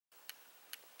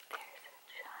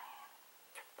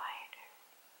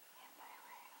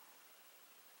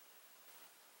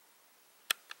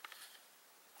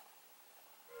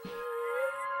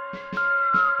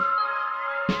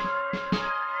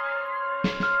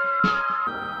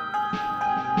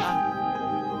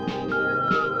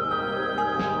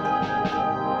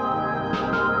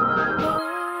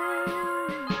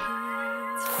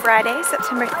Friday,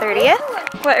 September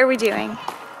 30th. What are we doing? We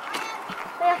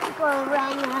have to go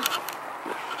around there.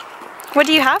 What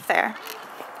do you have there?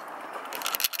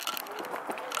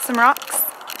 Some rocks?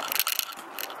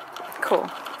 Cool.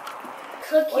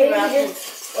 Cookie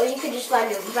or you could just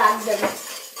find a random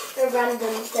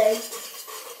thing.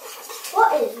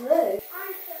 What is this?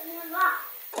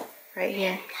 Right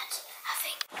here.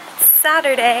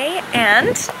 Saturday,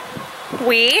 and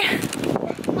we...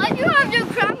 Why do you have your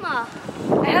camera?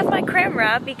 I have my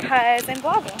camera because I'm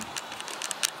vlogging.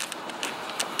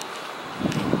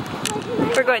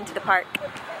 We're going to the park.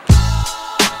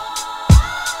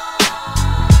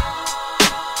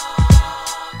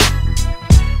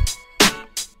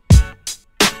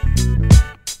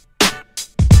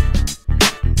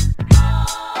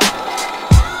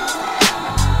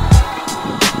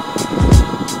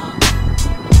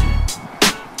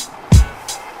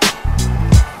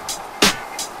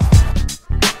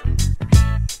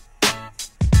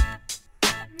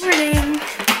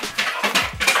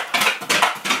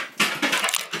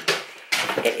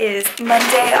 It is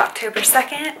Monday, October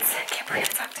 2nd. Can't believe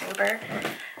it's October.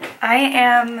 I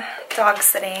am dog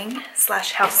sitting /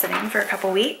 house sitting for a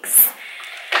couple weeks.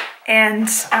 And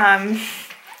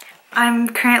I'm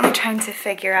currently trying to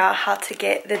figure out how to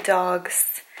get the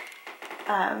dog's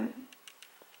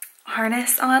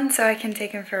harness on so I can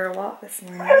take him for a walk this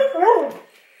morning.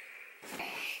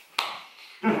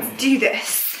 Let's do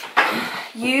this.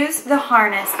 Use the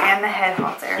harness and the head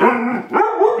halter.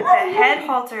 With the head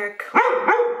halter.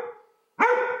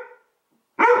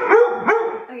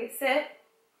 Okay, sit.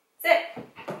 Sit.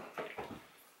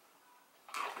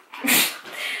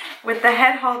 With the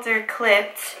head halter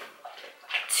clipped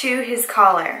to his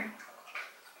collar.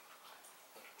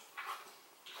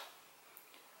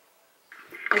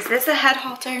 Is this a head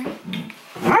halter?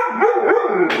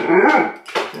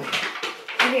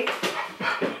 Okay.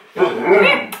 Come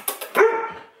here.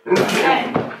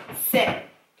 Good. Sit.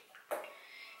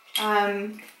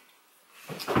 I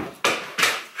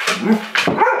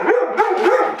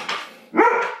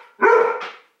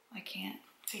can't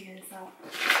figure this out.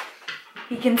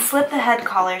 You can slip the head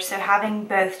collar, so having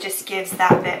both just gives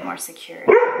that bit more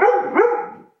security.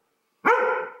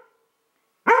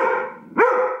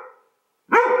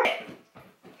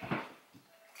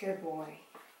 Good boy.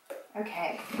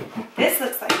 Okay. This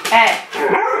looks like bed.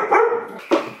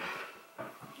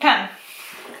 Come.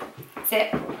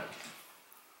 Sit.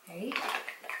 Ready?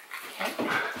 Okay.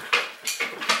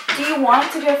 Do you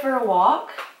want to go for a walk?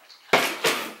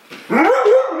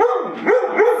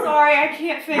 Sorry, I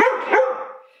can't figure it out.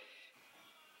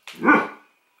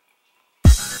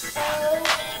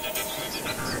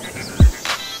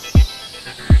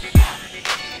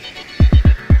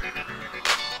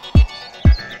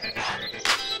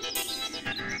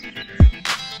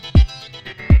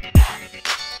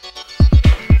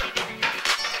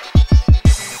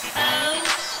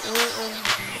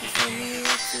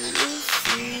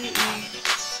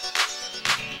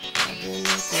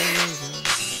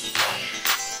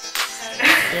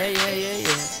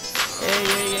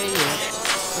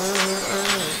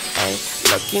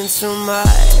 Look into my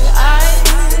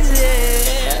eyes, yeah.